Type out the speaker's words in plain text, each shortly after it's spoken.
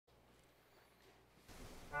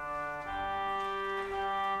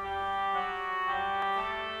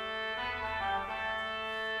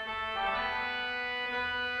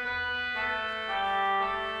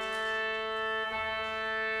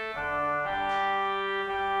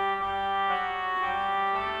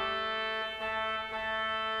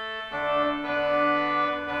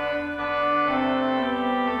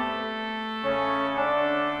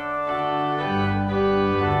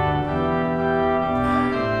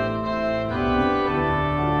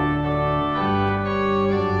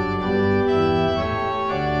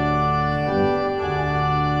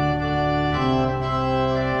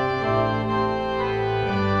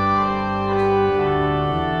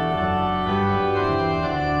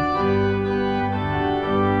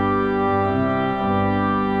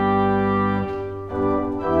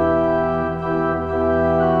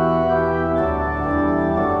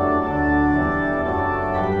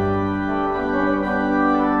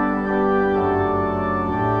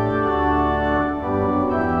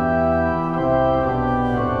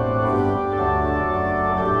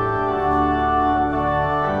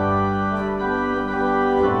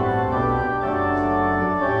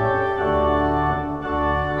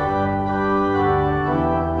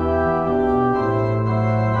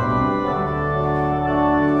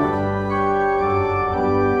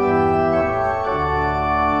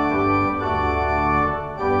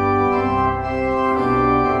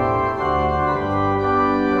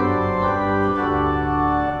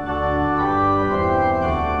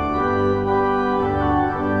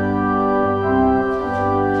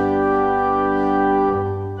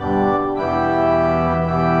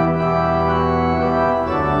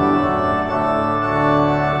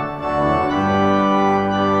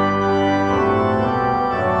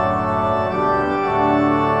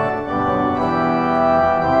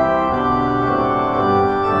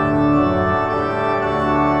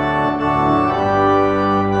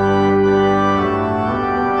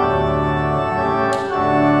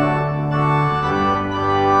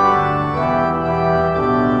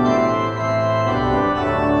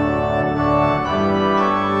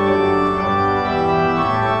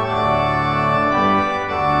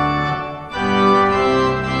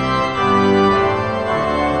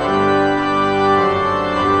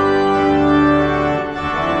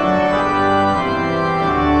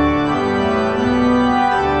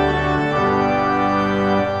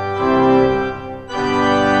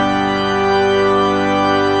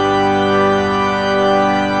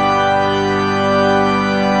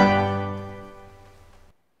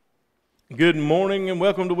Good morning and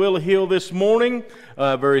welcome to Willow Hill this morning.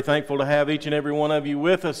 Very thankful to have each and every one of you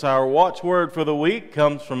with us. Our watchword for the week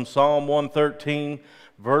comes from Psalm 113,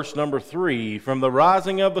 verse number 3. From the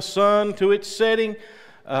rising of the sun to its setting,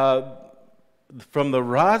 the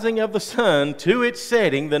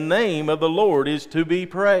name of the Lord is to be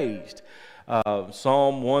praised.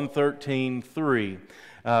 Psalm 113, 3.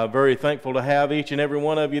 Very thankful to have each and every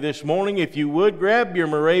one of you this morning. If you would, grab your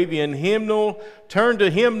Moravian hymnal, turn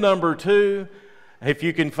to hymn number 2. If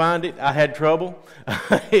you can find it, I had trouble.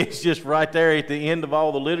 It's just right there at the end of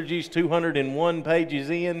all the liturgies, 201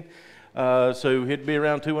 pages in, so it'd be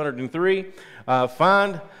around 203.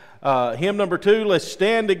 Find hymn number 2. Let's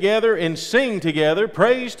stand together and sing together,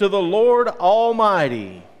 Praise to the Lord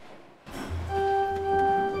Almighty.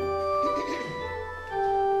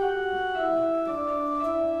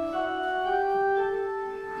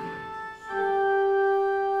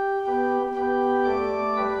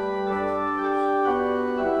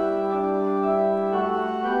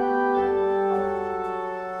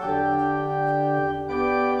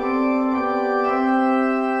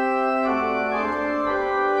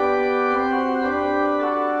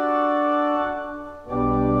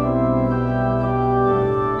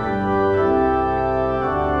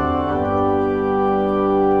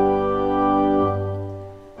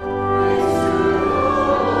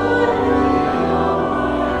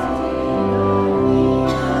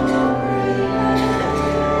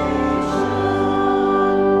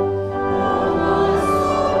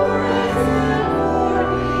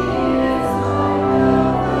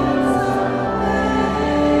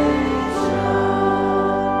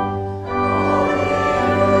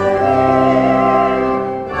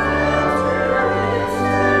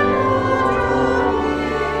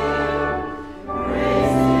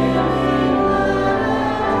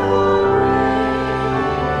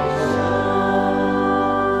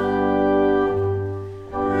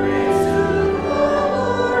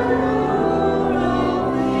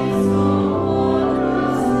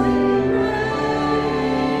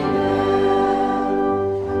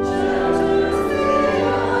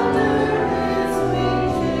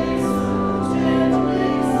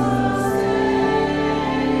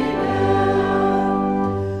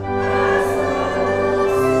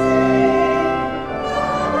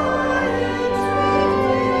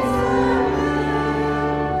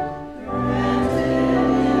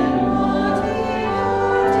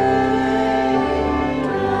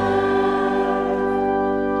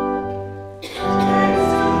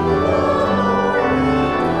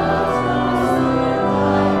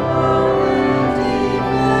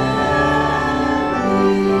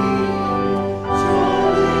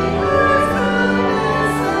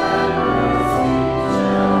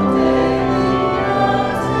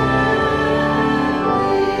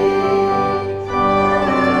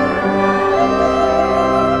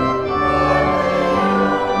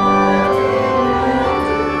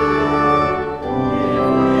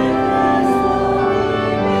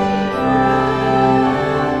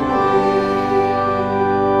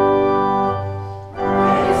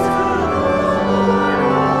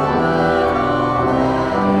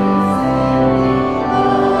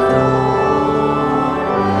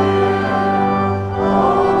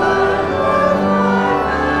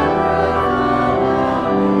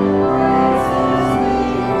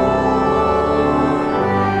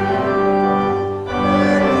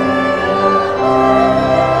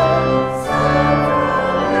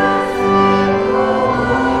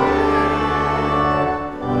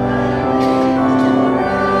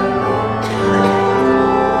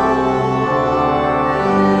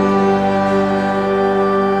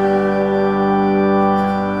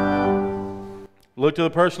 Look to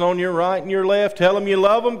the person on your right and your left. Tell them you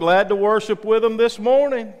love them. Glad to worship with them this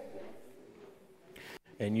morning.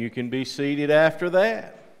 And you can be seated after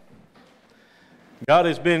that. God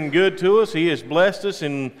has been good to us. He has blessed us,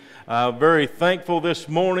 and very thankful this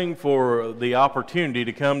morning for the opportunity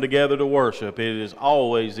to come together to worship. It is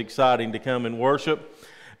always exciting to come and worship.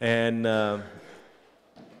 And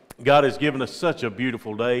God has given us such a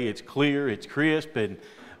beautiful day. It's clear, it's crisp, and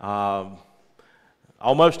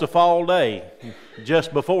almost a fall day,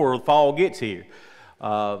 just before fall gets here.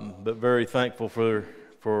 But very thankful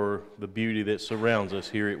for the beauty that surrounds us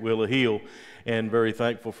here at Willow Hill, and very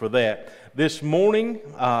thankful for that. This morning,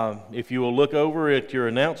 if you will look over at your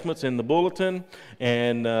announcements in the bulletin,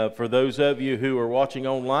 and for those of you who are watching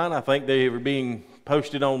online, I think they are being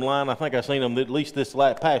posted online. I think I've seen them at least this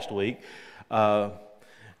past week.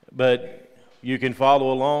 But you can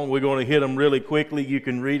follow along. We're going to hit them really quickly. You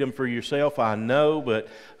can read them for yourself, I know, but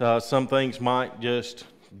some things might just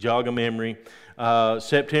jog a memory.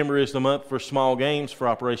 September is the month for small games for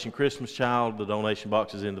Operation Christmas Child. The donation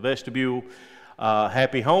box is in the vestibule.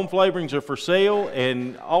 Happy Home flavorings are for sale,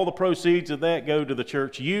 and all the proceeds of that go to the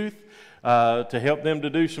church youth to help them to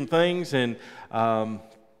do some things. And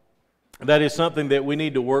that is something that we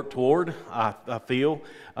need to work toward. I feel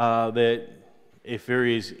that if there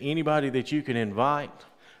is anybody that you can invite,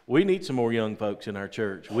 we need some more young folks in our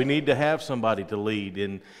church. We need to have somebody to lead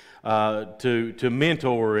and to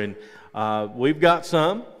mentor, and we've got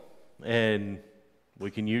some, and we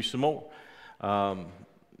can use some more.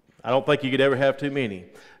 I don't think you could ever have too many.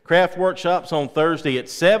 Craft workshops on Thursday at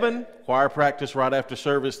 7. Choir practice right after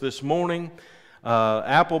service this morning.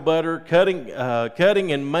 Apple butter cutting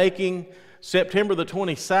and making September the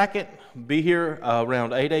 22nd. Be here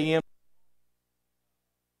around 8 a.m.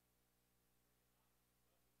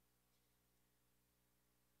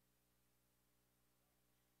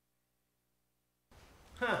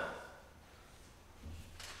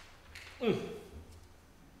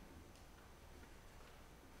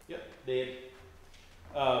 Yep, dead.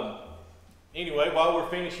 Anyway, while we're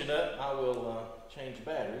finishing up, I will change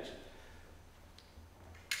batteries.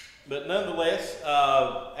 But nonetheless,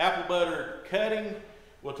 apple butter cutting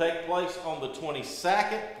will take place on the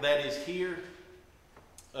 22nd. That is here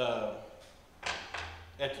at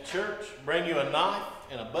the church. Bring you a knife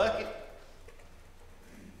and a bucket.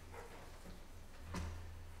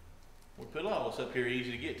 We put all this up here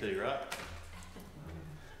easy to get to, right?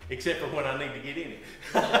 Except for when I need to get in it.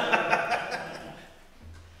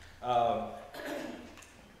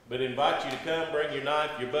 But invite you to come, bring your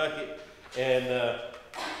knife, your bucket, and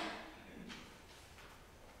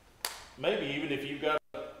maybe even if you've got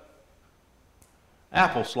an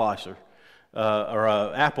apple slicer or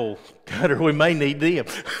an apple cutter, we may need them.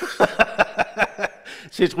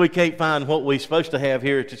 Since we can't find what we're supposed to have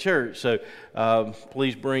here at the church. So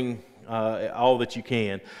please bring all that you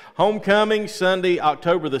can. Homecoming, Sunday,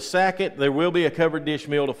 October the 2nd. There will be a covered dish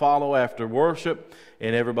meal to follow after worship,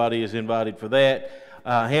 and everybody is invited for that.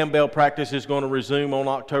 Handbell practice is going to resume on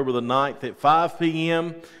October the 9th at 5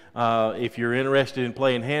 p.m. If you're interested in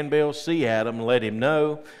playing handbell, see Adam and let him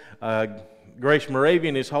know. Grace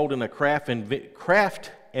Moravian is holding a craft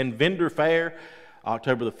and vendor fair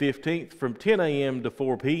October the 15th from 10 a.m. to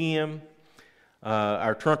 4 p.m.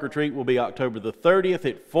 Our trunk or treat will be October the 30th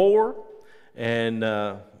at 4, and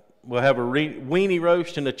we'll have a weenie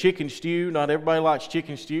roast and a chicken stew. Not everybody likes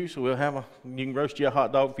chicken stew, so you can roast you a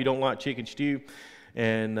hot dog if you don't like chicken stew,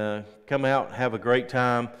 and come out, have a great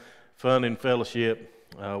time, fun and fellowship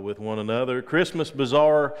with one another. Christmas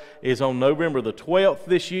Bazaar is on November the 12th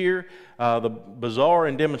this year. The bazaar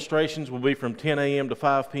and demonstrations will be from 10 a.m. to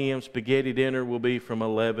 5 p.m. Spaghetti dinner will be from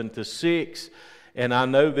 11 to 6. And I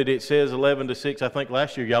know that it says 11 to 6. I think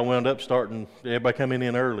last year y'all wound up starting, everybody coming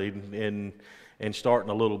in early and starting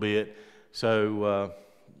a little bit. So,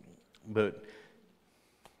 but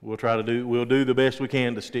we'll do the best we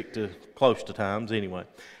can to stick to close to times anyway.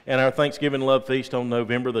 And our Thanksgiving Love Feast on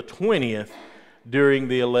November the 20th during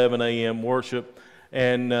the 11 a.m. worship.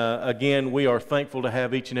 And again, we are thankful to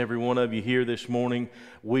have each and every one of you here this morning.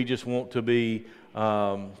 We just want to be,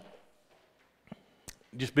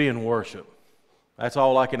 just be in worship. That's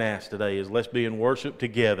all I can ask today is let's be in worship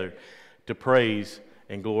together to praise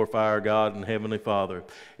and glorify our God and Heavenly Father.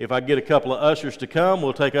 If I get a couple of ushers to come,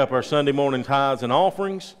 we'll take up our Sunday morning tithes and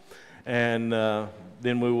offerings, and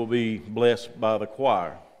then we will be blessed by the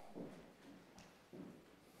choir.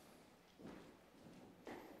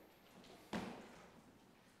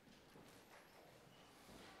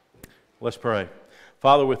 Let's pray.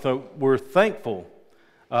 Father, we're thankful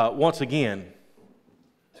once again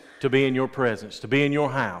to be in your presence, to be in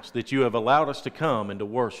your house, that you have allowed us to come and to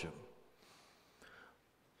worship.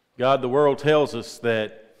 God, the world tells us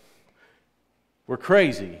that we're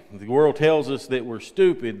crazy. The world tells us that we're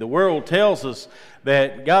stupid. The world tells us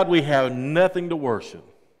that, God, we have nothing to worship.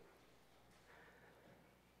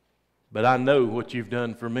 But I know what you've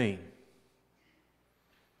done for me.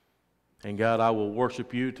 And God, I will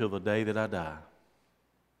worship you till the day that I die.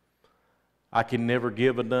 I can never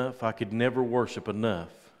give enough. I could never worship enough.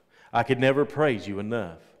 I could never praise you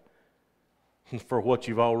enough for what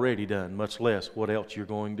you've already done, much less what else you're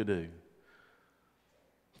going to do.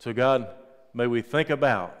 So God, may we think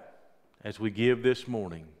about, as we give this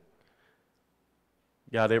morning,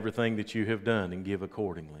 God, everything that you have done and give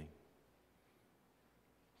accordingly.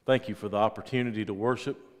 Thank you for the opportunity to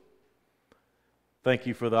worship. Thank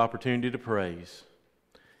you for the opportunity to praise.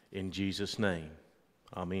 In Jesus' name,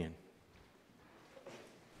 amen.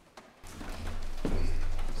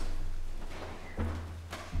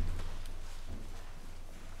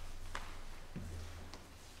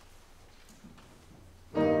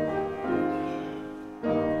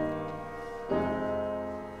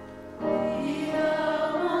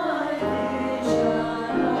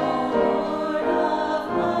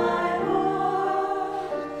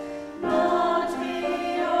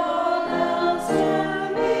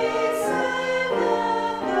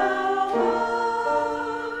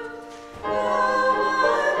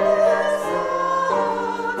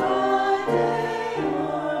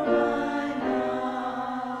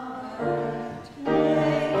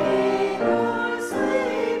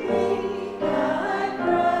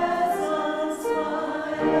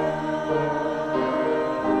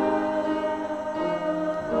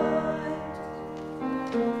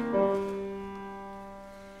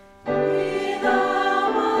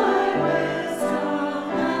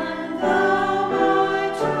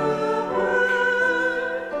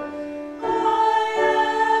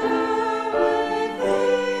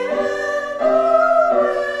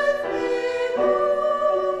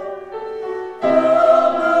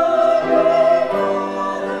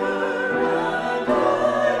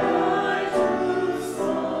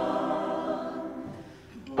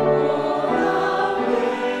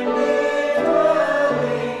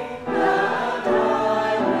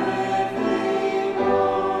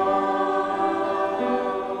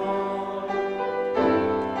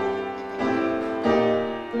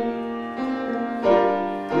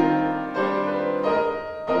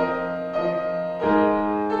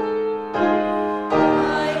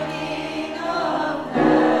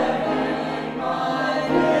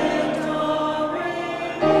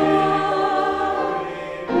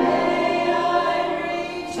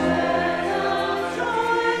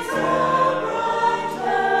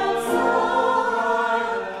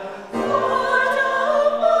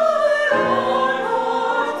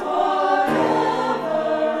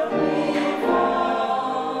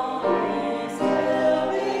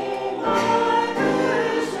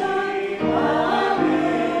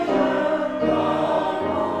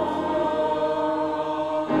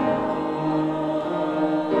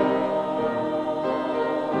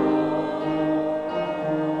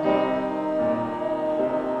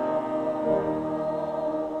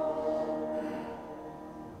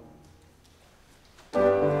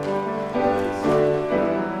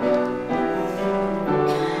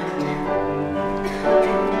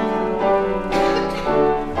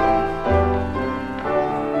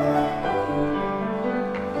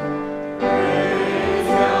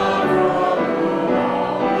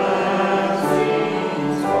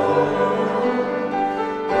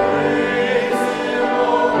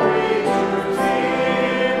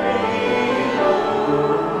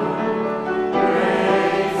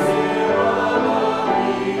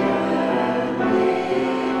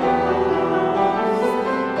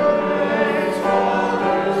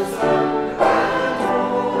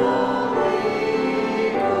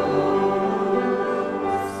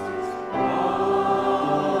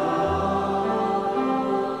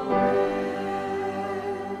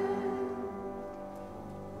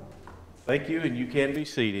 Thank you, and you can be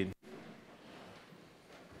seated.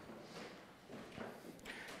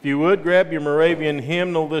 If you would, grab your Moravian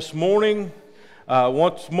hymnal this morning.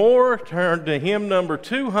 Once more, turn to hymn number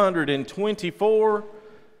 224.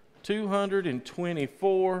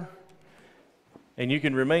 224. And you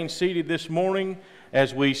can remain seated this morning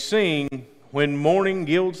as we sing When Morning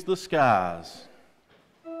Gilds the Skies.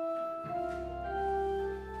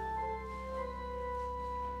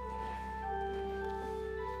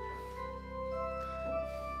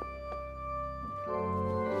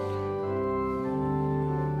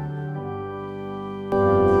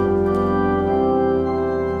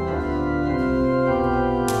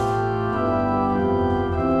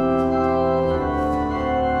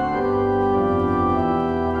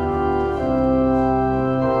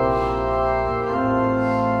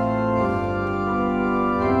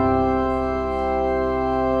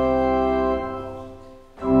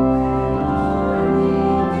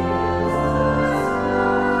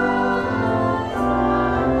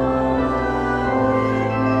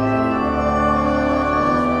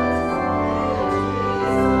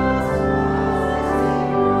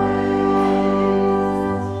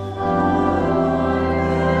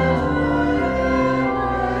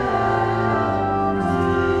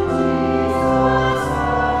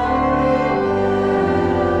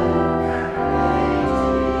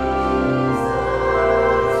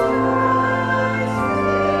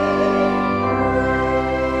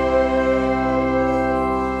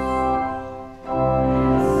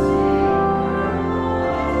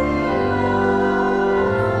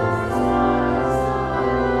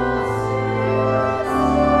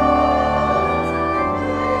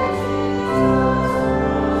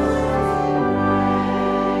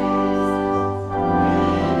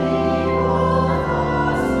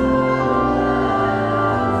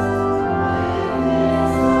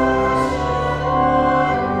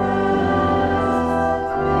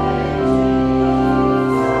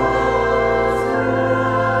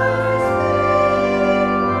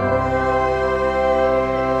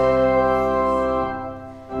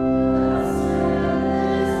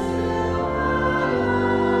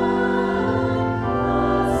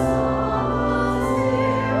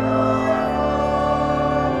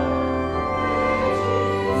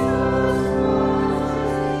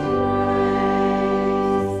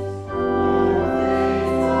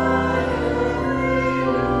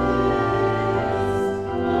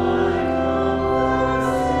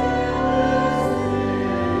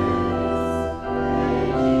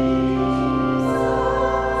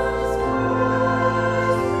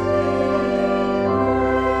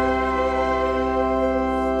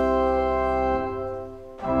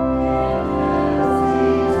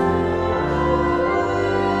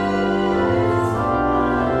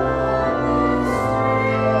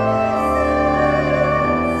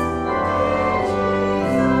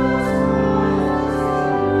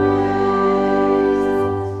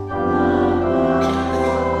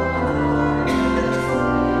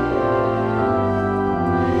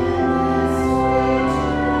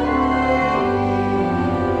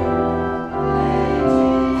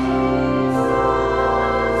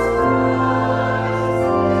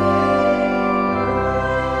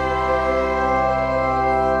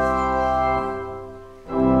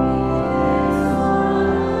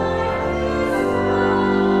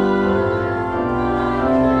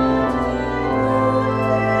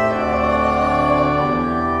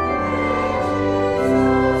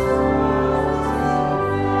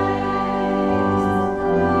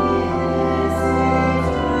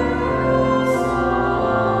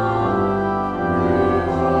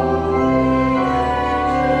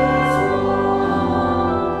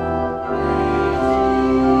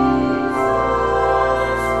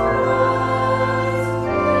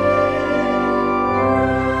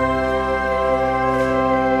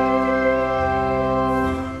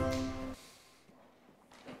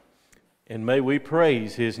 And may we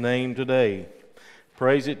praise His name today.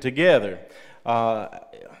 Praise it together.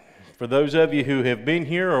 For those of you who have been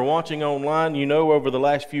here or watching online, you know over the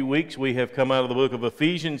last few weeks we have come out of the book of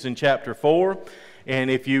Ephesians in chapter 4. And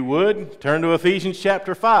if you would, turn to Ephesians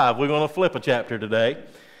chapter 5. We're going to flip a chapter today.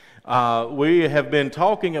 We have been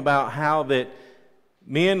talking about how that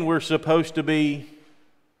men were supposed to be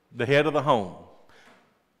the head of the home.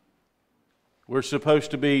 We're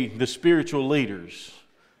supposed to be the spiritual leaders.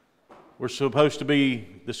 We're supposed to be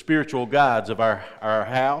the spiritual guides of our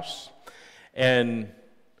house. And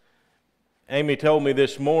Amy told me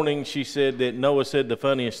this morning, she said that Noah said the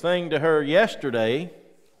funniest thing to her yesterday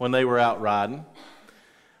when they were out riding.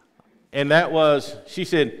 And that was, she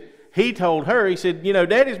said, he told her, he said, you know,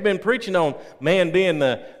 Daddy's been preaching on man being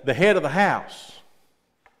the head of the house.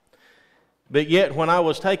 But yet when I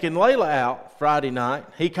was taking Layla out Friday night,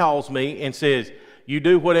 he calls me and says, "You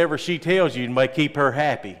do whatever she tells you and may keep her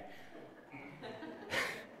happy."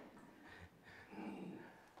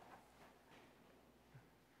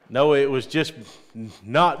 No, it was just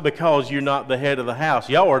not because you're not the head of the house.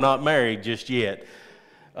 Y'all are not married just yet.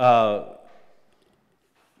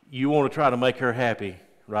 You want to try to make her happy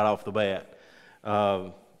right off the bat.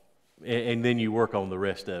 And then you work on the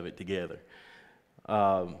rest of it together.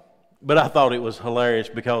 But I thought it was hilarious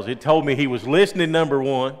because it told me he was listening, number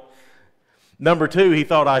one. Number two, he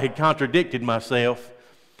thought I had contradicted myself.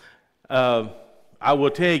 I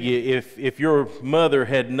will tell you, if your mother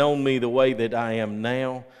had known me the way that I am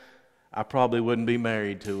now, I probably wouldn't be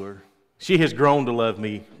married to her. She has grown to love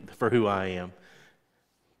me for who I am.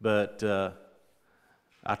 But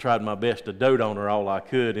I tried my best to dote on her all I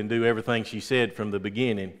could and do everything she said from the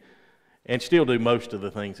beginning, and still do most of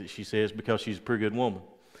the things that she says because she's a pretty good woman.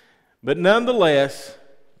 But nonetheless,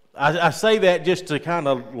 I say that just to kind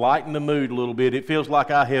of lighten the mood a little bit. It feels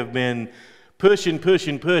like I have been pushing,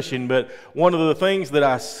 but one of the things that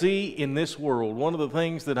I see in this world, one of the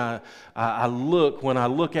things that I look when I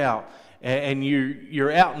look out and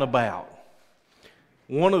you're out and about,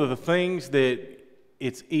 one of the things that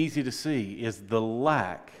it's easy to see is the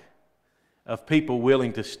lack of people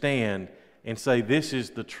willing to stand and say, this is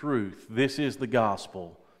the truth, this is the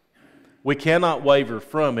gospel. We cannot waver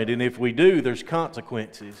from it, and if we do, there's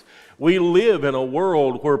consequences. We live in a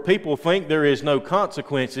world where people think there is no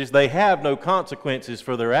consequences. They have no consequences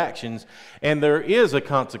for their actions, and there is a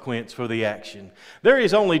consequence for the action. There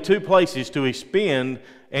is only two places to spend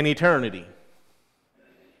an eternity: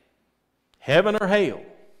 heaven or hell.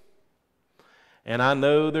 And I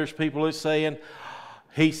know there's people that's saying,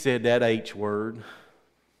 he said that H word.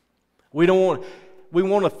 We want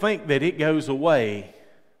to think that it goes away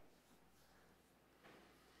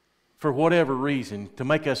for whatever reason, to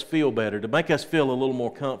make us feel better, to make us feel a little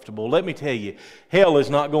more comfortable. Let me tell you, hell is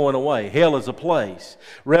not going away. Hell is a place.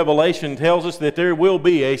 Revelation tells us that there will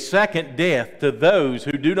be a second death to those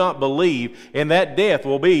who do not believe, and that death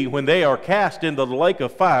will be when they are cast into the lake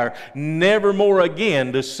of fire, never more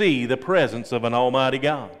again to see the presence of an almighty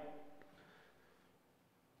God.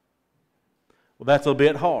 Well, that's a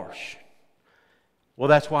bit harsh. Well,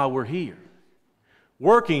 that's why we're here.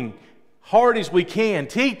 Working hard as we can,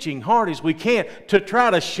 teaching hard as we can to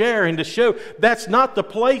try to share and to show that's not the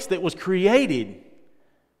place that was created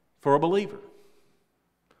for a believer.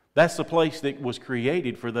 That's the place that was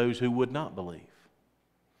created for those who would not believe.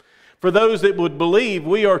 For those that would believe,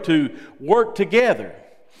 we are to work together.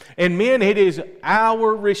 And men, it is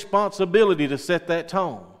our responsibility to set that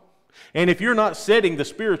tone. And if you're not setting the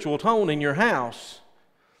spiritual tone in your house,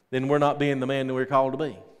 then we're not being the man that we're called to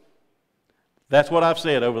be. That's what I've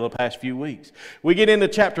said over the past few weeks. We get into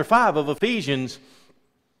chapter 5 of Ephesians,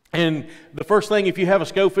 and the first thing, if you have a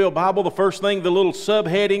Scofield Bible, the first thing, the little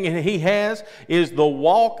subheading he has is the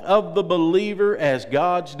walk of the believer as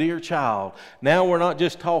God's dear child. Now we're not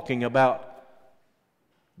just talking about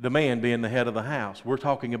the man being the head of the house. We're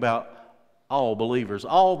talking about all believers,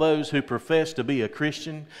 all those who profess to be a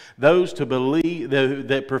Christian, those to believe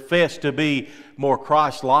that profess to be more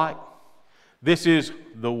Christ-like. This is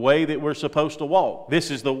the way that we're supposed to walk.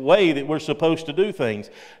 This is the way that we're supposed to do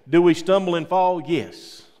things. Do we stumble and fall?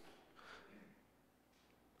 Yes.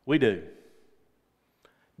 We do.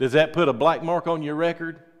 Does that put a black mark on your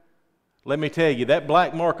record? Let me tell you, that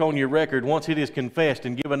black mark on your record, once it is confessed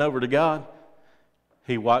and given over to God,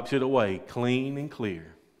 He wipes it away clean and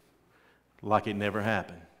clear, like it never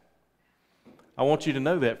happened. I want you to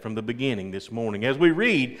know that from the beginning this morning. As we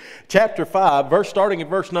read chapter 5, starting at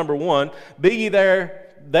verse number 1, be ye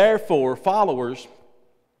therefore followers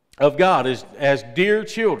of God as dear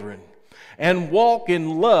children, and walk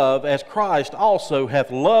in love as Christ also hath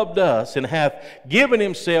loved us, and hath given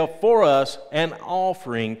Himself for us an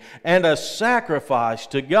offering and a sacrifice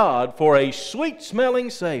to God for a sweet-smelling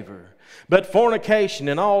savor. But fornication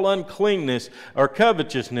and all uncleanness or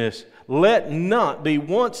covetousness let not be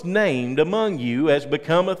once named among you as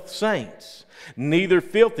becometh saints, neither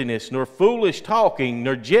filthiness, nor foolish talking,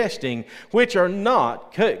 nor jesting, which are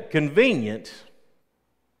not convenient,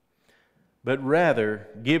 but rather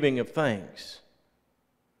giving of thanks.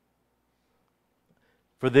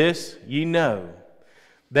 For this ye know,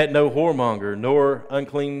 that no whoremonger, nor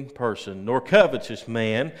unclean person, nor covetous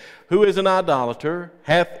man, who is an idolater,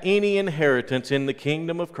 hath any inheritance in the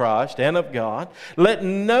kingdom of Christ and of God. Let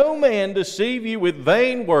no man deceive you with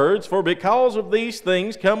vain words, for because of these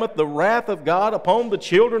things cometh the wrath of God upon the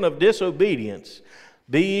children of disobedience.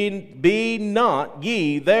 Be not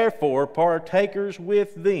ye therefore partakers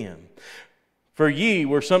with them. For ye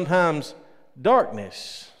were sometimes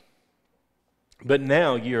darkness, but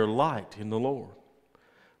now ye are light in the Lord.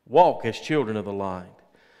 Walk as children of the light.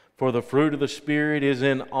 For the fruit of the Spirit is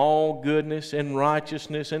in all goodness and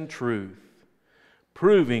righteousness and truth,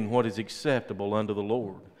 proving what is acceptable unto the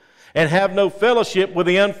Lord. And have no fellowship with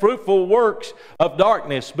the unfruitful works of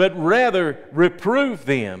darkness, but rather reprove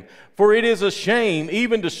them. For it is a shame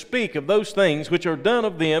even to speak of those things which are done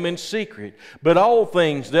of them in secret. But all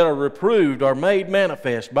things that are reproved are made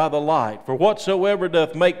manifest by the light. For whatsoever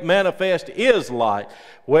doth make manifest is light.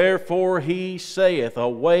 Wherefore he saith,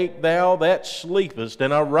 Awake thou that sleepest,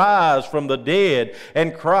 and arise from the dead,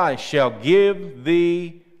 and Christ shall give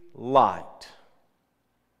thee light.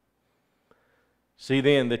 See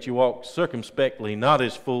then that you walk circumspectly, not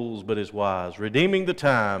as fools, but as wise, redeeming the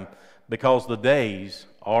time, because the days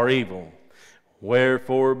are evil.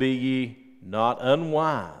 Wherefore be ye not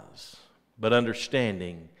unwise, but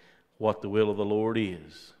understanding what the will of the Lord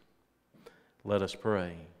is. Let us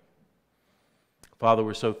pray. Father,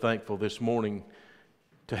 we're so thankful this morning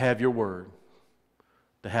to have your word,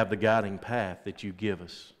 to have the guiding path that you give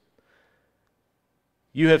us.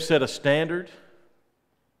 You have set a standard,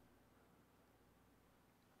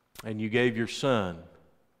 and you gave your Son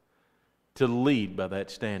to lead by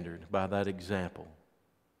that standard, by that example.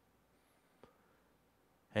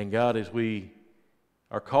 And God, as we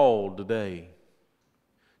are called today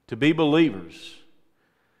to be believers,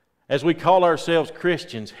 as we call ourselves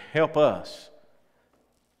Christians, help us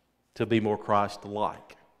to be more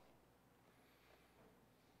Christ-like.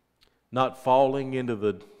 Not falling into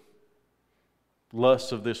the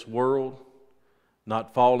lusts of this world,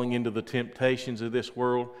 not falling into the temptations of this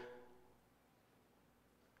world.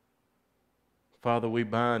 Father, we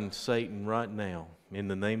bind Satan right now in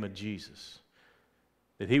the name of Jesus,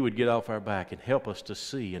 that he would get off our back and help us to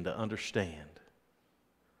see and to understand,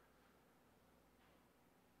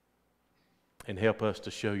 and help us to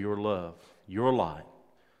show your love, your light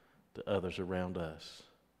to others around us.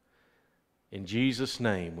 In Jesus'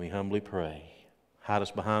 name we humbly pray. Hide us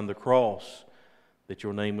behind the cross, that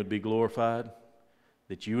your name would be glorified,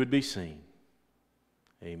 that you would be seen.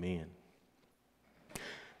 Amen.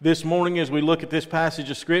 This morning, as we look at this passage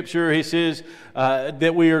of Scripture, he says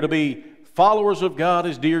that we are to be followers of God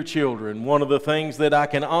as dear children. One of the things that I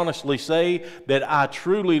can honestly say that I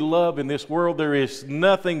truly love in this world, there is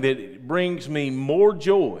nothing that brings me more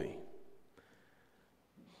joy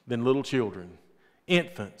than little children,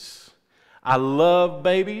 infants. I love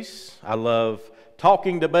babies. I love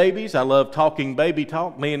talking to babies. I love talking baby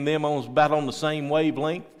talk. Me and them about on the same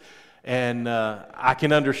wavelength. And I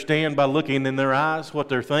can understand by looking in their eyes what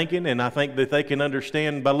they're thinking, and I think that they can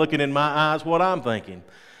understand by looking in my eyes what I'm thinking.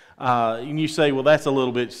 And you say, well, that's a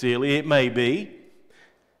little bit silly. It may be.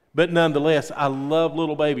 But nonetheless, I love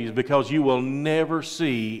little babies because you will never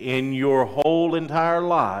see in your whole entire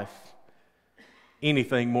life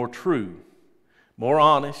anything more true, more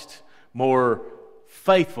honest, more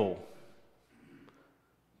faithful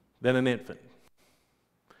than an infant.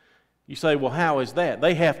 You say, well, how is that?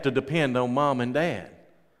 They have to depend on mom and dad.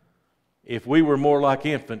 If we were more like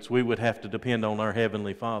infants, we would have to depend on our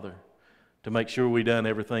Heavenly Father to make sure we've done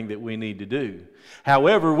everything that we need to do.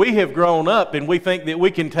 However, we have grown up and we think that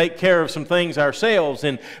we can take care of some things ourselves,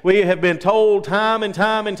 and we have been told time and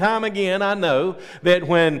time and time again, I know, that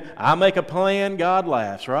when I make a plan, God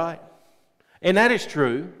laughs, right? And that is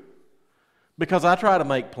true. Because I try to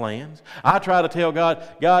make plans. I try to tell God,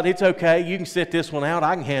 God, it's okay. You can set this one out.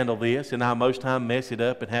 I can handle this. And I most time mess it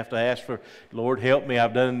up and have to ask for, Lord, help me.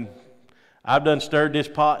 I've done stirred this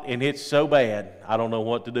pot and it's so bad. I don't know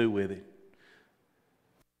what to do with it.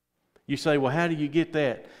 You say, well, how do you get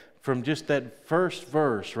that? From just that first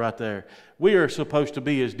verse right there. We are supposed to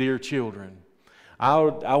be as dear children.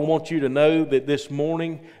 I want you to know that this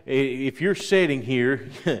morning, if you're sitting here,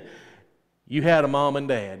 you had a mom and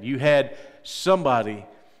dad. You had somebody,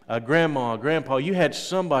 a grandma, a grandpa, you had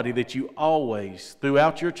somebody that you always,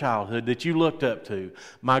 throughout your childhood, that you looked up to.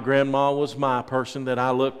 My grandma was my person that I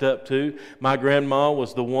looked up to. My grandma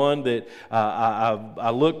was the one that I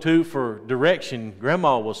looked to for direction.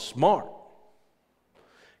 Grandma was smart.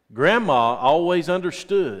 Grandma always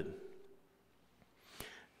understood.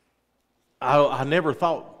 I never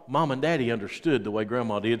thought Mom and Daddy understood the way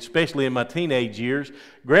Grandma did, especially in my teenage years.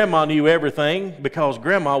 Grandma knew everything because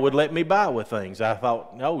Grandma would let me buy with things. I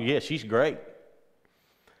thought, oh yeah, she's great.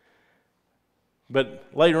 But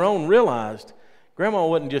later on realized Grandma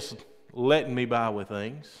wasn't just letting me buy with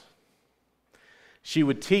things. She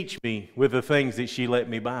would teach me with the things that she let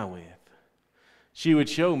me buy with. She would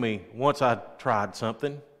show me once I tried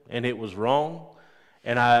something and it was wrong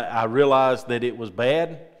and I realized that it was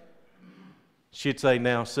bad. She'd say,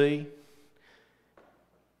 now see,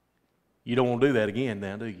 You don't want to do that again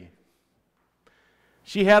now, do you?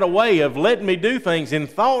 She had a way of letting me do things and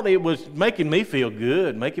thought it was making me feel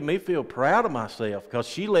good, making me feel proud of myself because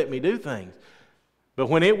she let me do things. But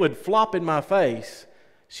when it would flop in my face,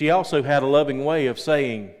 she also had a loving way of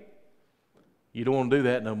saying, you don't want to do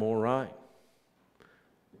that no more, right?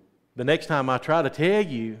 The next time I try to tell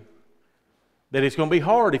you that it's going to be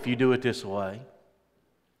hard if you do it this way,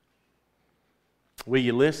 will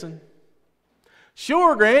you listen?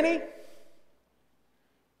 Sure, Granny.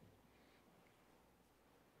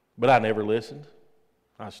 But I never listened.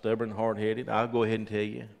 I was stubborn and hard-headed. I'll go ahead and tell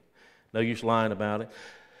you. No use lying about it.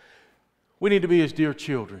 We need to be as dear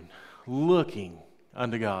children, looking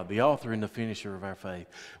unto God, the author and the finisher of our faith.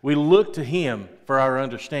 We look to Him for our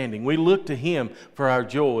understanding. We look to Him for our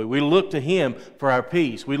joy. We look to Him for our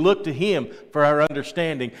peace. We look to Him for our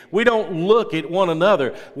understanding. We don't look at one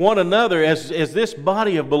another. One another as this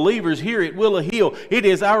body of believers here at Willow Hill, it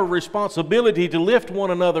is our responsibility to lift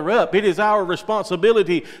one another up. It is our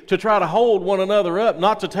responsibility to try to hold one another up,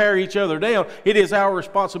 not to tear each other down. It is our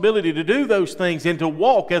responsibility to do those things and to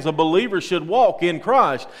walk as a believer should walk in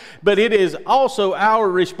Christ. But it is also our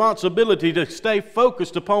responsibility to stay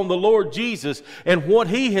focused upon the Lord Jesus and what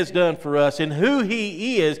He has done for us and who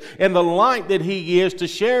He is and the light that He is to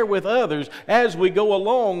share with others as we go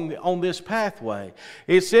along on this pathway.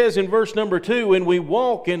 It says in verse number 2, and we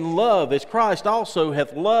walk in love as Christ also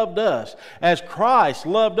hath loved us. As Christ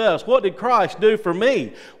loved us. What did Christ do for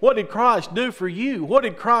me? What did Christ do for you? What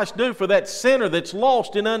did Christ do for that sinner that's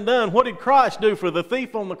lost and undone? What did Christ do for the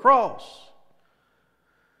thief on the cross?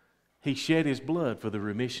 He shed His blood for the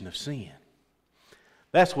remission of sin.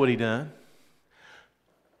 That's what He done.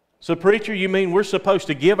 So, preacher, you mean we're supposed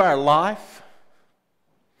to give our life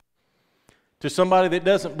to somebody that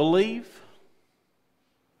doesn't believe?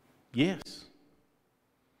 Yes.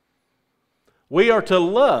 We are to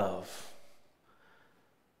love.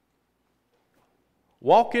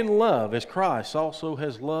 Walk in love as Christ also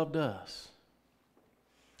has loved us.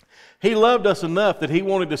 He loved us enough that He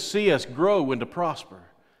wanted to see us grow and to prosper.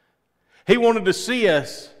 He wanted to see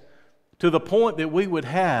us to the point that we would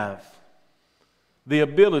have the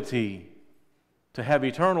ability to have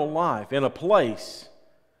eternal life in a place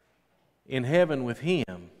in heaven with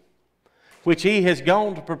Him, which He has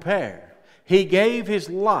gone to prepare. He gave His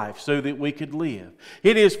life so that we could live.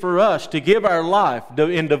 It is for us to give our life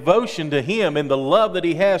in devotion to Him and the love that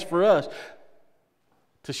He has for us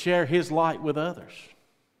to share His light with others.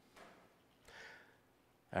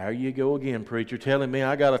 There you go again, preacher, telling me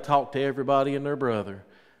I got to talk to everybody and their brother.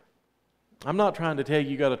 I'm not trying to tell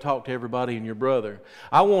you got to talk to everybody and your brother.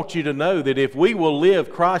 I want you to know that if we will live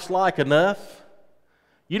Christ-like enough,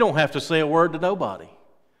 you don't have to say a word to nobody.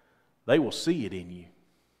 They will see it in you.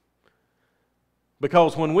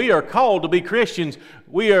 Because when we are called to be Christians,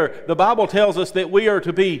 the Bible tells us that we are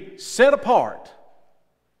to be set apart.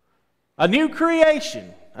 A new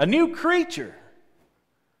creation, a new creature.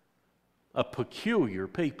 A peculiar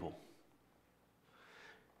people.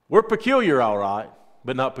 We're peculiar, all right,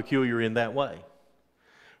 but not peculiar in that way.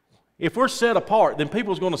 If we're set apart, then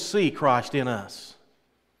people's going to see Christ in us.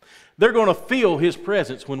 They're going to feel His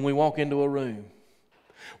presence when we walk into a room.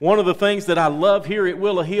 One of the things that I love here at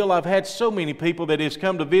Willow Hill, I've had so many people that has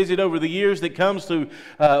come to visit over the years that comes to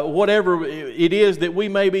whatever it is that we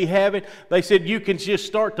may be having. They said you can just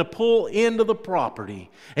start to pull into the property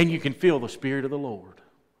and you can feel the Spirit of the Lord.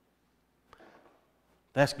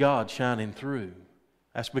 That's God shining through.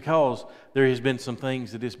 That's because there has been some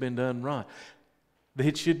things that has been done right.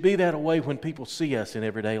 It should be that way when people see us in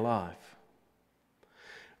everyday life.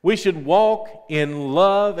 We should walk in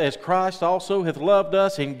love as Christ also hath loved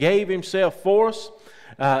us and gave Himself for us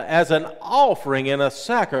as an offering and a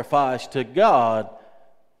sacrifice to God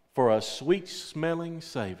for a sweet-smelling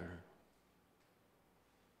savor.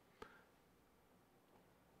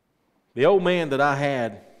 The old man that I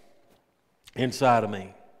had inside of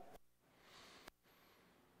me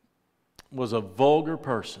was a vulgar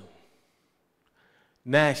person,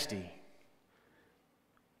 nasty,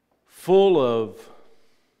 full of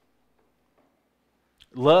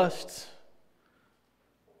lusts,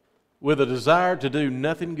 with a desire to do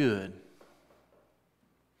nothing good.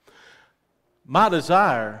 My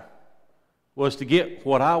desire was to get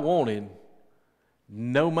what I wanted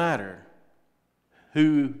no matter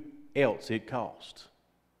who else it cost.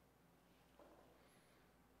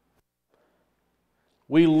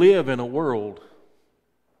 We live in a world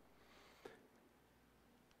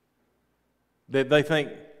that they think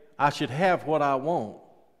I should have what I want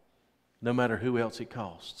no matter who else it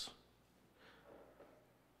costs.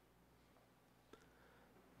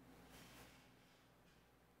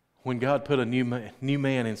 when God put a new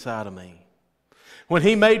man inside of me. When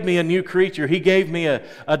He made me a new creature, He gave me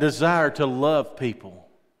a desire to love people,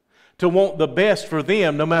 to want the best for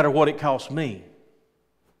them no matter what it costs me.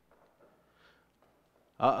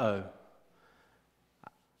 Uh-oh.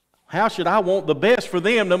 How should I want the best for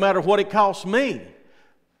them no matter what it costs me?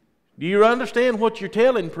 Do you understand what you're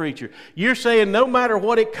telling, preacher? You're saying no matter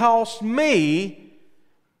what it costs me,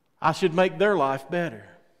 I should make their life better.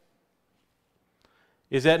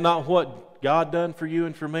 Is that not what God done for you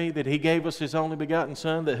and for me? That He gave us His only begotten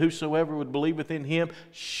Son, that whosoever would believe within Him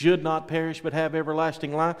should not perish but have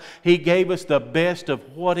everlasting life. He gave us the best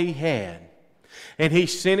of what He had. And He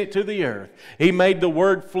sent it to the earth. He made the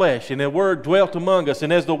Word flesh, and the Word dwelt among us.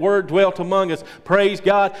 And as the Word dwelt among us, praise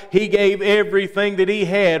God, He gave everything that He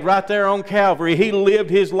had right there on Calvary. He lived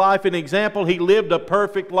His life an example. He lived a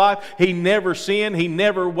perfect life. He never sinned. He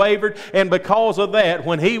never wavered. And because of that,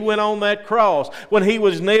 when He went on that cross, when He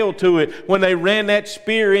was nailed to it, when they ran that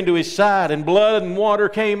spear into His side and blood and water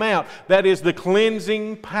came out, that is the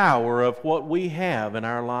cleansing power of what we have in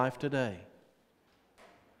our life today.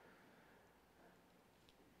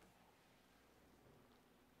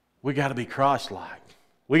 We got to be Christ-like.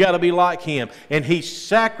 We got to be like Him. And He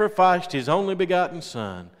sacrificed His only begotten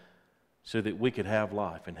Son so that we could have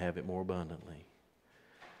life and have it more abundantly.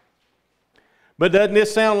 But doesn't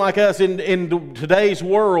this sound like us in today's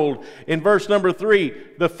world? In verse number 3,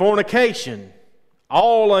 the fornication,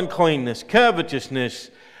 all uncleanness,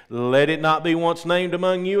 covetousness, let it not be once named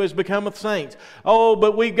among you as becometh saints. Oh,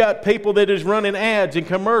 but we've got people that is running ads and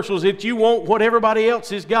commercials that you want what everybody else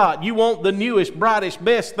has got. You want the newest, brightest,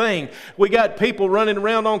 best thing. We got people running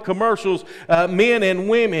around on commercials, men and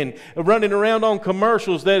women running around on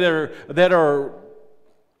commercials that are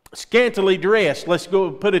scantily dressed. Let's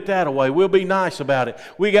go put it that way. We'll be nice about it.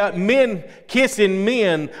 We got men kissing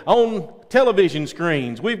men on television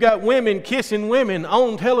screens. We've got women kissing women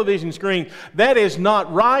on television screens. That is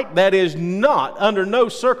not right. That is not, under no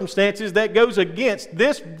circumstances, that goes against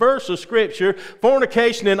this verse of Scripture.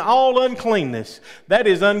 Fornication and all uncleanness. That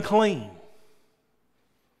is unclean.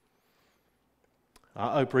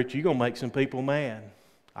 Uh-oh, preacher, you're going to make some people mad.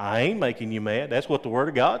 I ain't making you mad. That's what the Word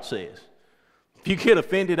of God says. If you get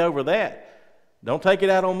offended over that, don't take it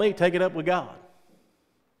out on me. Take it up with God.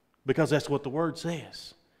 Because that's what the Word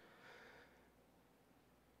says.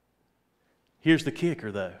 Here's the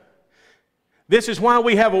kicker, though. This is why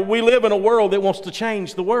we live in a world that wants to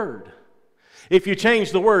change the Word. If you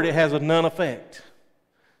change the Word, it has a none effect.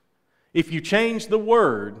 If you change the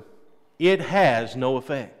Word, it has no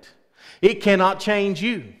effect. It cannot change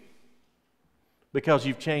you because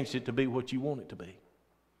you've changed it to be what you want it to be.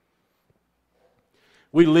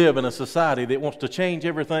 We live in a society that wants to change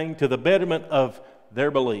everything to the betterment of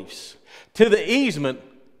their beliefs, to the easement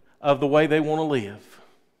of the way they want to live.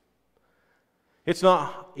 It's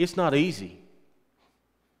not easy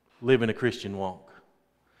living a Christian walk.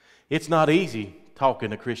 It's not easy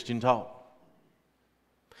talking a Christian talk.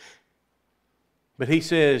 But He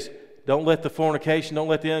says, don't let the fornication, don't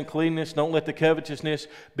let the uncleanness, don't let the covetousness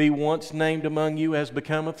be once named among you as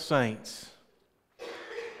becometh saints.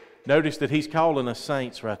 Notice that He's calling us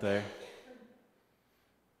saints right there.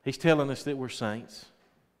 He's telling us that we're saints.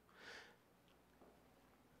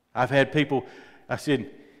 I've had people, I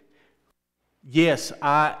said, yes,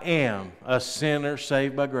 I am a sinner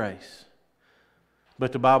saved by grace.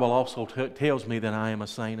 But the Bible also tells me that I am a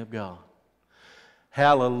saint of God.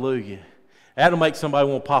 Hallelujah. That'll make somebody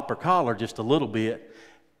want to pop their collar just a little bit.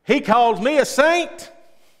 He calls me a saint.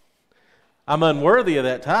 I'm unworthy of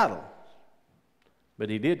that title. But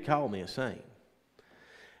He did call me a saint.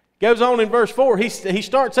 Goes on in verse 4. He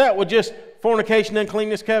starts out with just fornication,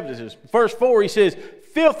 uncleanness, covetousness. Verse 4 he says,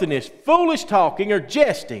 filthiness, foolish talking, or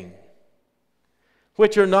jesting,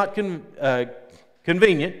 which are not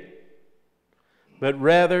convenient, but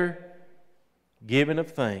rather giving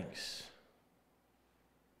of thanks.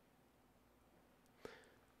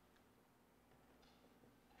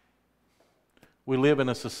 We live in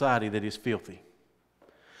a society that is filthy.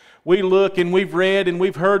 We look and we've read and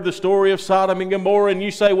we've heard the story of Sodom and Gomorrah, and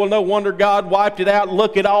you say, well, no wonder God wiped it out.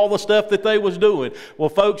 Look at all the stuff that they was doing. Well,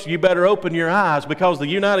 folks, you better open your eyes, because the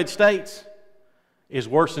United States is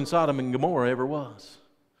worse than Sodom and Gomorrah ever was.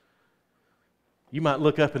 You might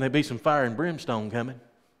look up and there'd be some fire and brimstone coming.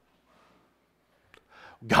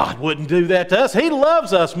 God wouldn't do that to us. He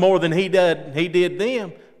loves us more than He did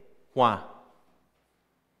them. Why?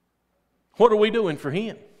 What are we doing for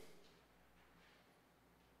Him?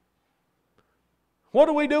 What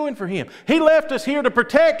are we doing for Him? He left us here to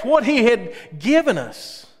protect what He had given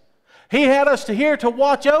us. He had us here to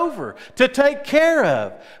watch over, to take care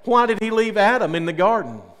of. Why did He leave Adam in the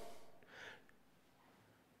garden?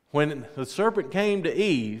 when the serpent came to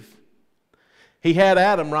Eve, he had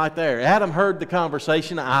Adam right there. Adam heard the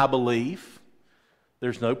conversation, I believe.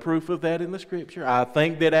 There's no proof of that in the Scripture. I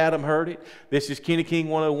think that Adam heard it. This is Kenny King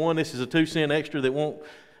 101. This is a 2-cent extra that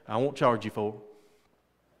I won't charge you for.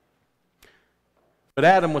 But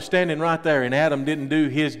Adam was standing right there, and Adam didn't do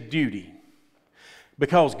his duty.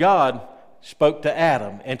 Because God spoke to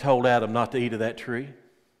Adam and told Adam not to eat of that tree.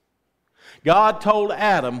 God told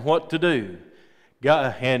Adam what to do.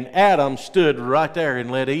 And Adam stood right there and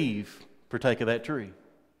let Eve partake of that tree.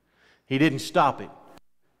 He didn't stop it.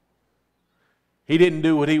 He didn't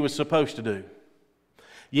do what he was supposed to do.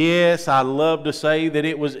 Yes, I love to say that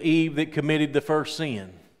it was Eve that committed the first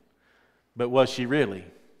sin. But was she really?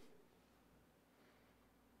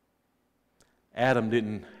 Adam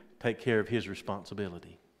didn't take care of his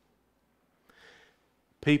responsibility.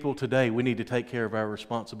 People today, we need to take care of our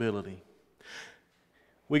responsibility.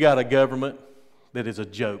 We got a government that is a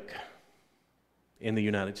joke in the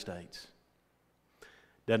United States.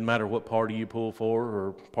 Doesn't matter what party you pull for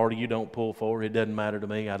or party you don't pull for. It doesn't matter to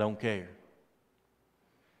me. I don't care.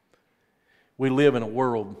 We live in a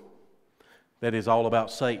world that is all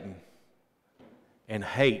about Satan and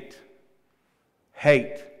hate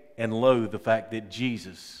and loathe the fact that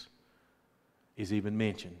Jesus is even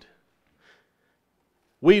mentioned.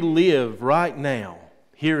 We live right now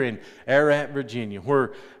here in Ararat, Virginia,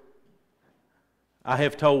 where I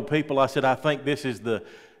have told people, I said, I think this is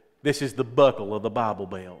the buckle of the Bible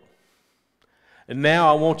Belt. And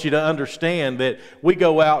now I want you to understand that we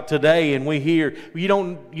go out today and we hear, you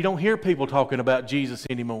don't hear people talking about Jesus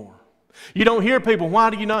anymore. You don't hear people,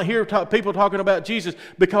 why do you not hear people talking about Jesus?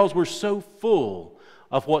 Because we're so full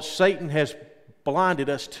of what Satan has blinded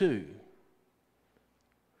us to.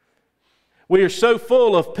 We are so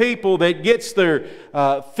full of people that gets their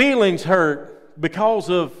feelings hurt because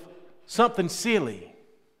of something silly.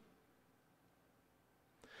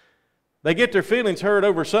 They get their feelings hurt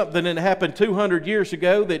over something that happened 200 years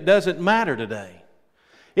ago that doesn't matter today.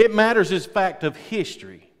 It matters as fact of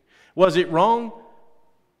history. Was it wrong?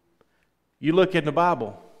 You look in the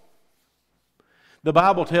Bible. The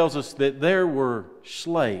Bible tells us that there were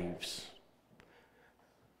slaves.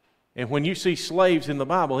 And when you see slaves in the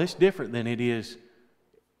Bible, it's different than it is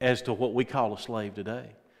as to what we call a slave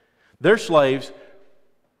today. Their slaves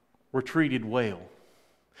were treated well.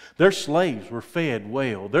 Their slaves were fed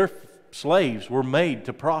well. Their slaves were made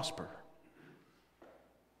to prosper.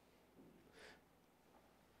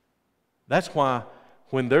 That's why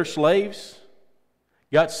when their slaves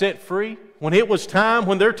got set free, when it was time,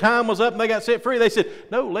 when their time was up and they got set free, they said,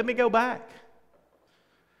 no, let me go back.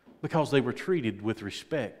 Because they were treated with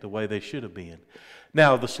respect the way they should have been.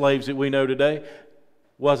 Now, the slaves that we know today,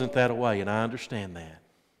 wasn't that a way, and I understand that.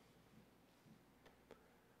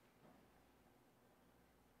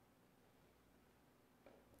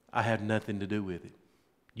 I had nothing to do with it.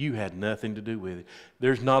 You had nothing to do with it.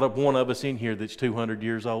 There's not a one of us in here that's 200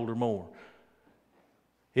 years old or more.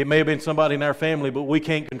 It may have been somebody in our family, but we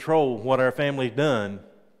can't control what our family's done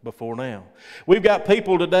before now. We've got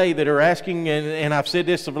people today that are asking, and I've said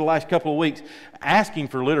this over the last couple of weeks, asking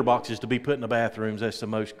for litter boxes to be put in the bathrooms. That's the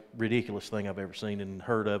most ridiculous thing I've ever seen and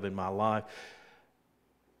heard of in my life.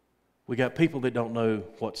 We got people that don't know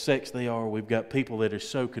what sex they are. We've got people that are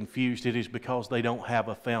so confused. It is because they don't have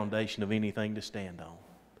a foundation of anything to stand on.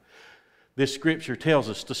 This Scripture tells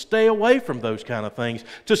us to stay away from those kind of things,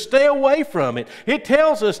 to stay away from it. It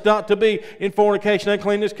tells us not to be in fornication,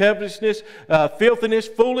 uncleanness, covetousness, filthiness,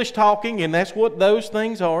 foolish talking, and that's what those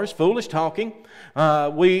things are, is foolish talking.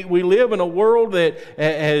 We live in a world that,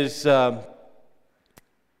 as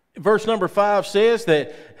verse number 5 says,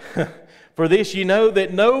 that for this you know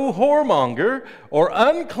that no whoremonger or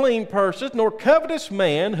unclean person, nor covetous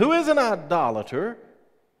man who is an idolater,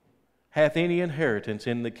 hath any inheritance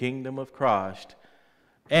in the kingdom of Christ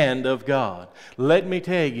and of God. Let me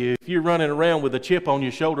tell you, if you're running around with a chip on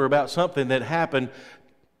your shoulder about something that happened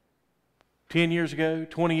 10 years ago,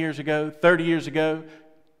 20 years ago, 30 years ago,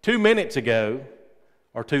 2 minutes ago,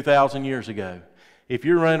 or 2,000 years ago, if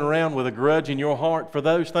you're running around with a grudge in your heart for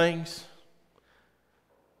those things,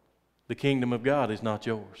 the kingdom of God is not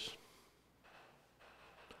yours.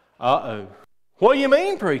 Uh-oh. What do you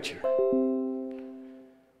mean, preacher?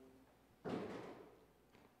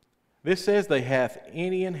 This says they hath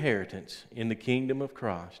any inheritance in the kingdom of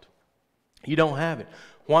Christ. You don't have it.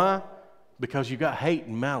 Why? Because you got hate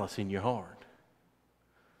and malice in your heart.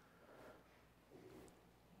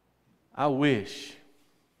 I wish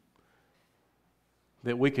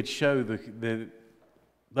that we could show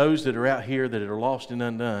those that are out here that are lost and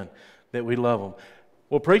undone that we love them.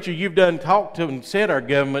 Well, preacher, you've done talked to and said our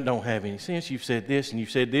government don't have any sense. You've said this and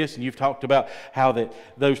you've said this, and you've talked about how that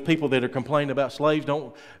those people that are complaining about slaves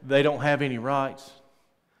don't have any rights.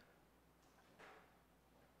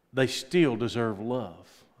 They still deserve love.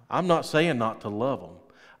 I'm not saying not to love them.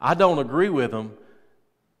 I don't agree with them,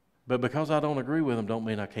 but because I don't agree with them don't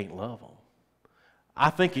mean I can't love them. I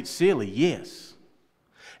think it's silly, yes.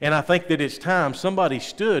 And I think that it's time somebody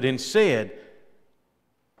stood and said,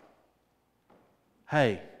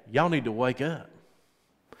 hey, y'all need to wake up.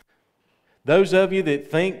 Those of you that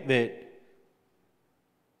think that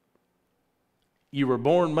you were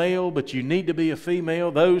born male but you need to be a female,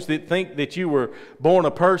 those that think that you were born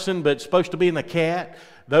a person but supposed to be in a cat,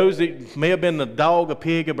 those that may have been a dog, a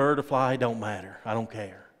pig, a bird, a fly, don't matter. I don't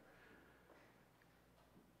care.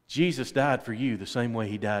 Jesus died for you the same way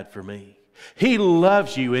He died for me. He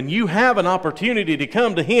loves you, and you have an opportunity to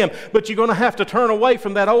come to Him, but you're going to have to turn away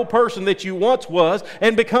from that old person that you once was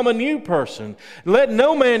and become a new person. Let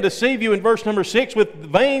no man deceive you in verse number 6 with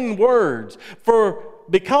vain words, for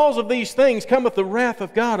because of these things cometh the wrath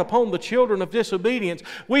of God upon the children of disobedience.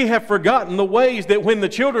 We have forgotten the ways that when the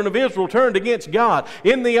children of Israel turned against God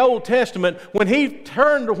in the Old Testament, when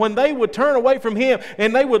they would turn away from Him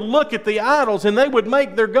and they would look at the idols and they would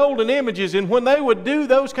make their golden images, and when they would do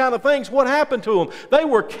those kind of things, what happened to them? They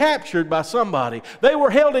were captured by somebody. They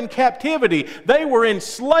were held in captivity. They were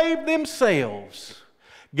enslaved themselves.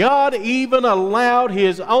 God even allowed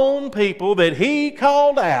His own people that He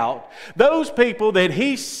called out, those people that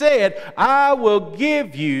He said, I will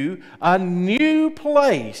give you a new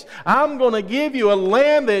place. I'm going to give you a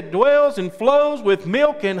land that dwells and flows with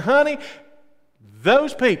milk and honey.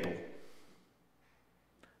 Those people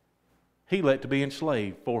He let to be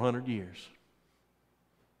enslaved 400 years.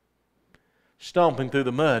 Stomping through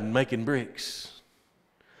the mud and making bricks.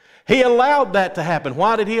 He allowed that to happen.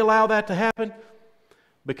 Why did He allow that to happen?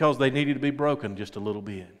 Because they needed to be broken just a little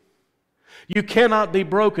bit. You cannot be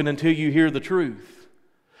broken until you hear the truth.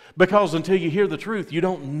 Because until you hear the truth, you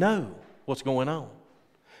don't know what's going on.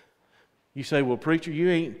 You say, well, preacher,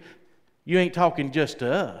 you ain't talking just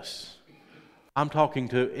to us. I'm talking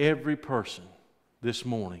to every person this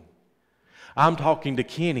morning. I'm talking to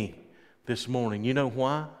Kenny this morning. You know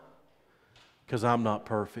why? Because I'm not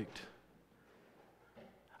perfect.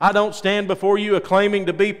 I don't stand before you claiming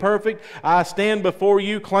to be perfect. I stand before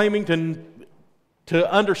you claiming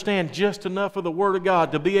to understand just enough of the Word of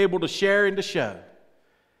God to be able to share and to show.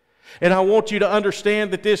 And I want you to understand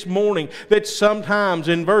that this morning, that sometimes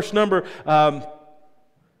in verse number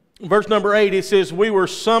 8, it says, we were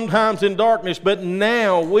sometimes in darkness, but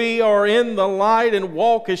now we are in the light and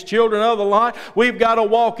walk as children of the light. We've got to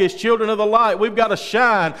walk as children of the light. We've got to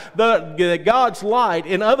shine God's light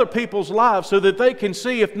in other people's lives so that they can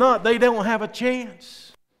see. If not, they don't have a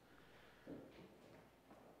chance.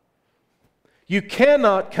 You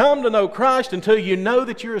cannot come to know Christ until you know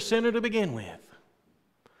that you're a sinner to begin with.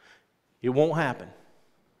 It won't happen.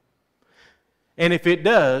 And if it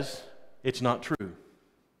does, it's not true.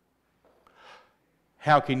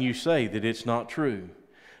 How can you say that it's not true?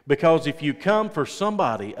 Because if you come for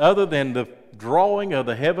somebody other than the drawing of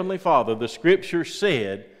the Heavenly Father, the Scripture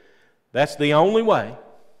said that's the only way.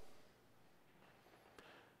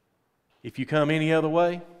 If you come any other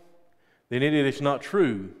way, then it is not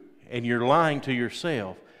true, and you're lying to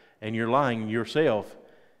yourself, and you're lying yourself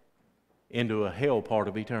into a hell part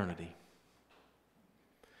of eternity.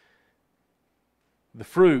 The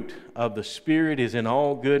fruit of the Spirit is in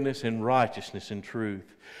all goodness and righteousness and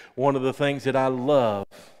truth. One of the things that I love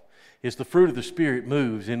is the fruit of the Spirit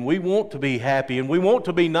moves, and we want to be happy and we want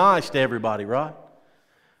to be nice to everybody, right?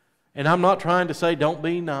 And I'm not trying to say don't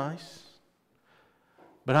be nice,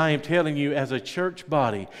 but I am telling you, as a church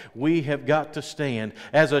body, we have got to stand.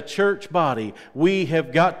 As a church body, we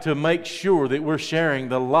have got to make sure that we're sharing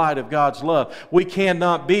the light of God's love. We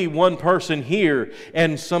cannot be one person here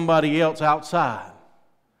and somebody else outside.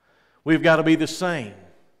 We've got to be the same.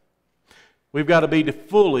 We've got to be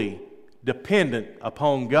fully dependent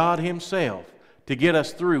upon God Himself to get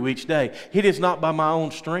us through each day. It is not by my own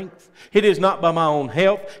strength. It is not by my own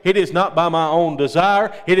health. It is not by my own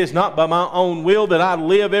desire. It is not by my own will that I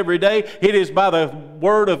live every day. It is by the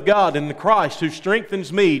Word of God and the Christ who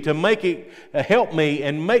strengthens me to make it help me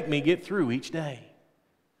and make me get through each day.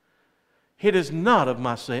 It is not of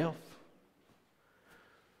myself.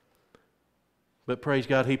 But praise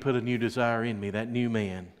God, He put a new desire in me, that new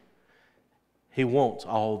man. He wants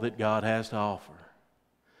all that God has to offer.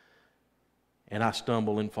 And I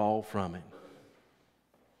stumble and fall from it.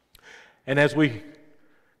 And as we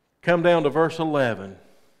come down to verse 11,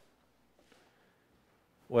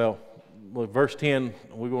 well, verse 10,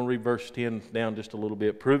 we're going to read verse 10 down just a little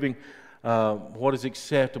bit. Proving what is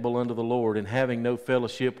acceptable unto the Lord, and having no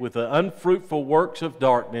fellowship with the unfruitful works of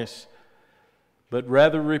darkness, but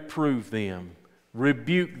rather reprove them,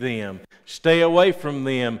 rebuke them, stay away from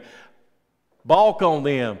them, balk on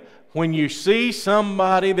them. When you see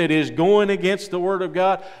somebody that is going against the Word of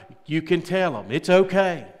God, you can tell them it's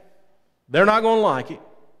okay. They're not going to like it,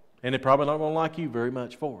 and they're probably not going to like you very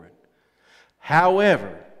much for it.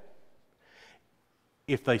 However,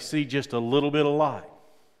 if they see just a little bit of light,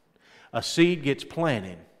 a seed gets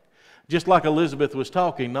planted. Just like Elizabeth was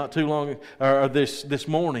talking not too long, or this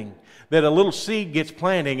morning, that a little seed gets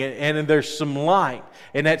planted and there's some light,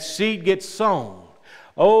 and that seed gets sown.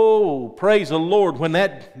 Oh, praise the Lord, when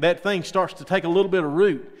that thing starts to take a little bit of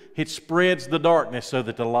root, it spreads the darkness so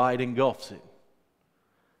that the light engulfs it.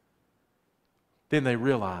 Then they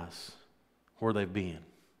realize where they've been.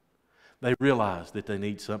 They realize that they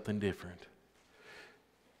need something different.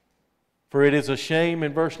 For it is a shame,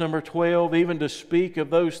 in verse number 12, even to speak of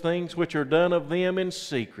those things which are done of them in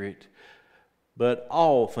secret. But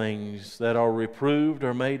all things that are reproved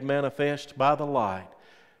are made manifest by the light.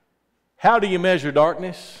 How do you measure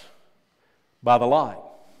darkness? By the light.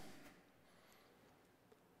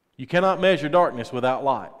 You cannot measure darkness without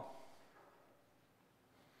light.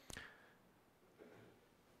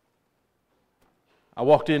 I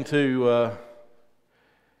walked into...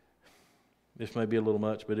 this may be a little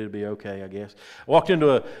much, but it'll be okay, I guess. I walked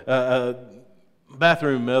into a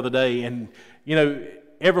bathroom the other day, and, you know,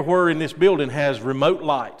 everywhere in this building has remote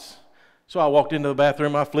lights. So I walked into the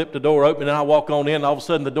bathroom, I flipped the door open, and I walk on in, and all of a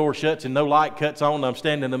sudden the door shuts and no light cuts on, and I'm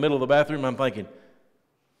standing in the middle of the bathroom, and I'm thinking,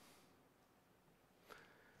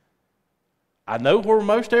 I know where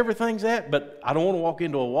most everything's at, but I don't want to walk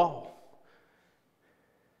into a wall.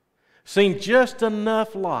 Seen just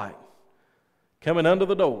enough light coming under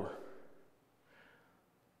the door.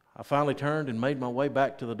 I finally turned and made my way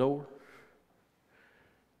back to the door.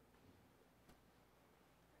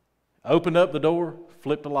 Opened up the door,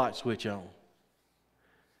 flipped the light switch on.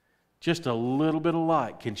 Just a little bit of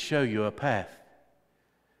light can show you a path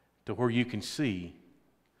to where you can see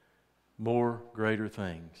more greater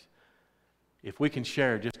things. If we can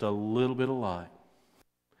share just a little bit of light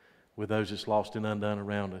with those that's lost and undone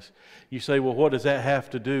around us. You say, well, what does that have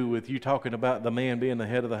to do with you talking about the man being the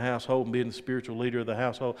head of the household and being the spiritual leader of the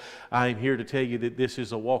household? I am here to tell you that this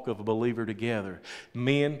is a walk of a believer together.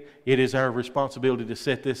 Men, it is our responsibility to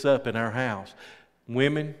set this up in our house.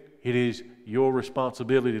 Women, it is your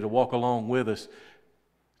responsibility to walk along with us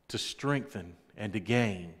to strengthen and to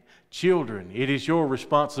gain. Children, it is your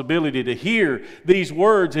responsibility to hear these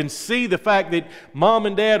words and see the fact that mom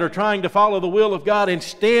and dad are trying to follow the will of God and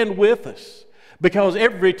stand with us. Because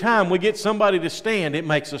every time we get somebody to stand, it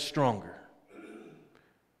makes us stronger.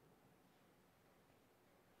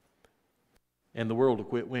 And the world will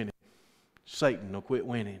quit winning. Satan will quit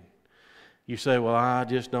winning. You say, well, I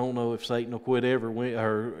just don't know if Satan will quit ever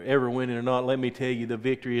winning or not. Let me tell you, the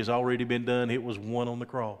victory has already been done. It was won on the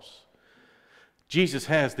cross. Jesus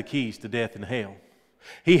has the keys to death and hell.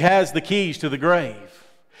 He has the keys to the grave.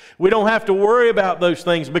 We don't have to worry about those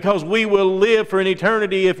things because we will live for an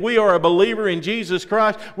eternity. If we are a believer in Jesus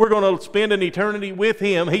Christ, we're going to spend an eternity with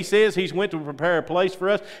Him. He says He's went to prepare a place for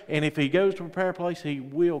us, and if He goes to prepare a place, He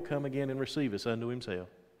will come again and receive us unto Himself.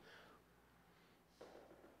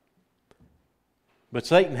 But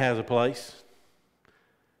Satan has a place.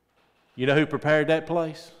 You know who prepared that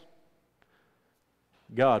place?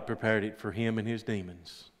 God prepared it for him and his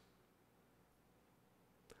demons.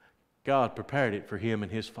 God prepared it for him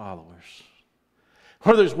and his followers.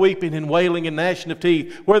 Where there's weeping and wailing and gnashing of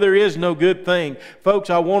teeth, where there is no good thing. Folks,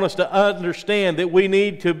 I want us to understand that we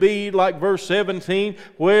need to be like verse 17,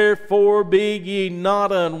 wherefore be ye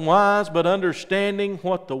not unwise, but understanding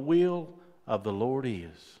what the will of the Lord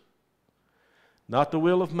is. Not the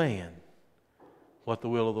will of man, what the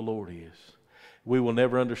will of the Lord is. We will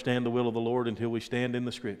never understand the will of the Lord until we stand in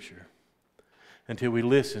the Scripture, until we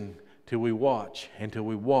listen, till we watch, until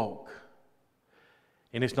we walk.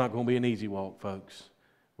 And it's not going to be an easy walk, folks.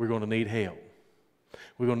 We're going to need help.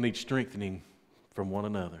 We're going to need strengthening from one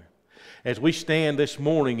another. As we stand this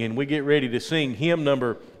morning and we get ready to sing hymn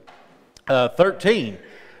number 13,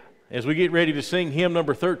 as we get ready to sing hymn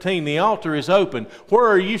number 13, the altar is open. Where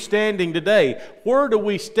are you standing today? Where do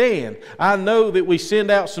we stand? I know that we send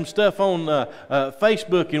out some stuff on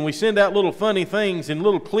Facebook, and we send out little funny things and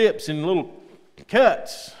little clips and little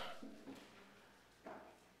cuts.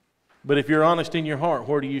 But if you're honest in your heart,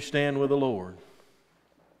 where do you stand with the Lord?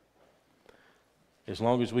 As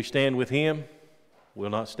long as we stand with Him, we'll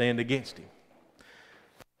not stand against Him.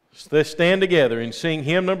 Let's stand together and sing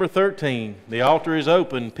hymn number 13. The altar is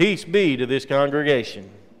open. Peace be to this congregation.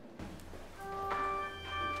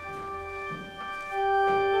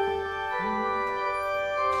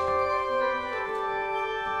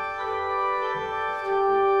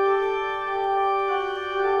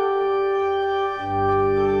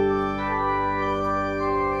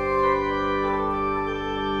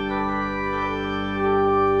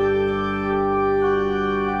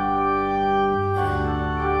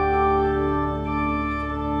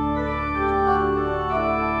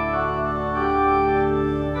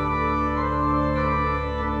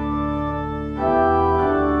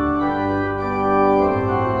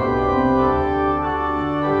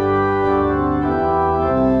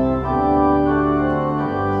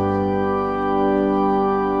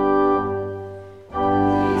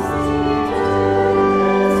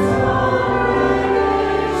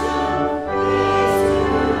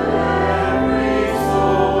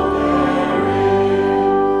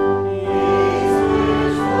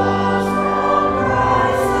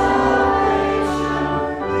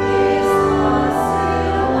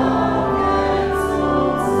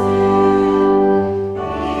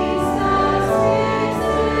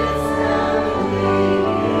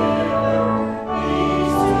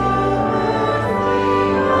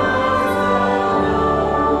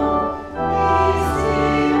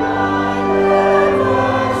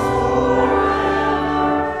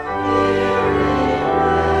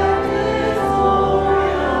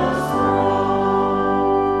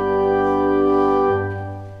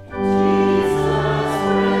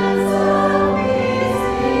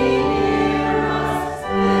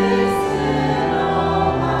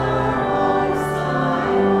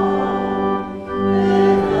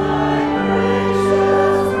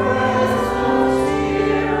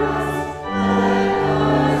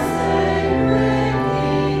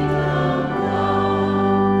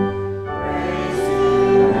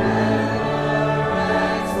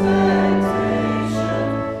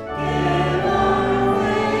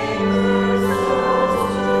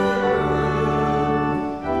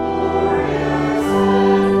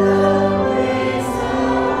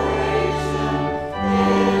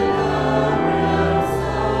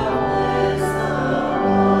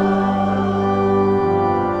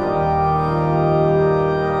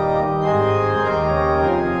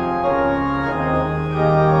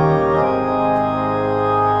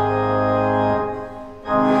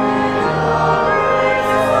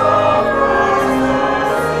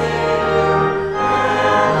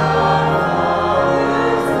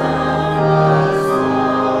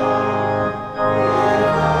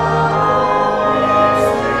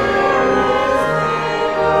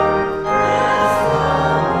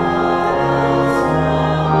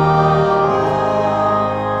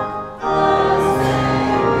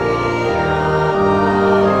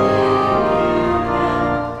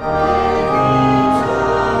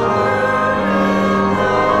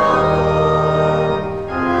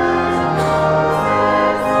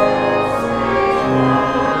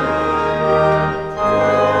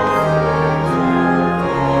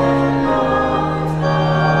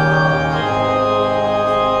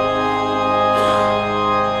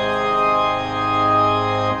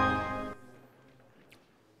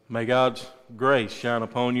 May God's grace shine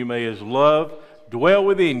upon you. May His love dwell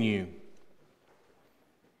within you.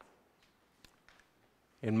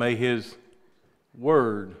 And may His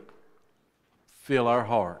Word fill our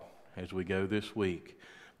heart as we go this week.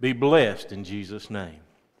 Be blessed in Jesus' name.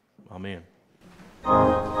 Amen.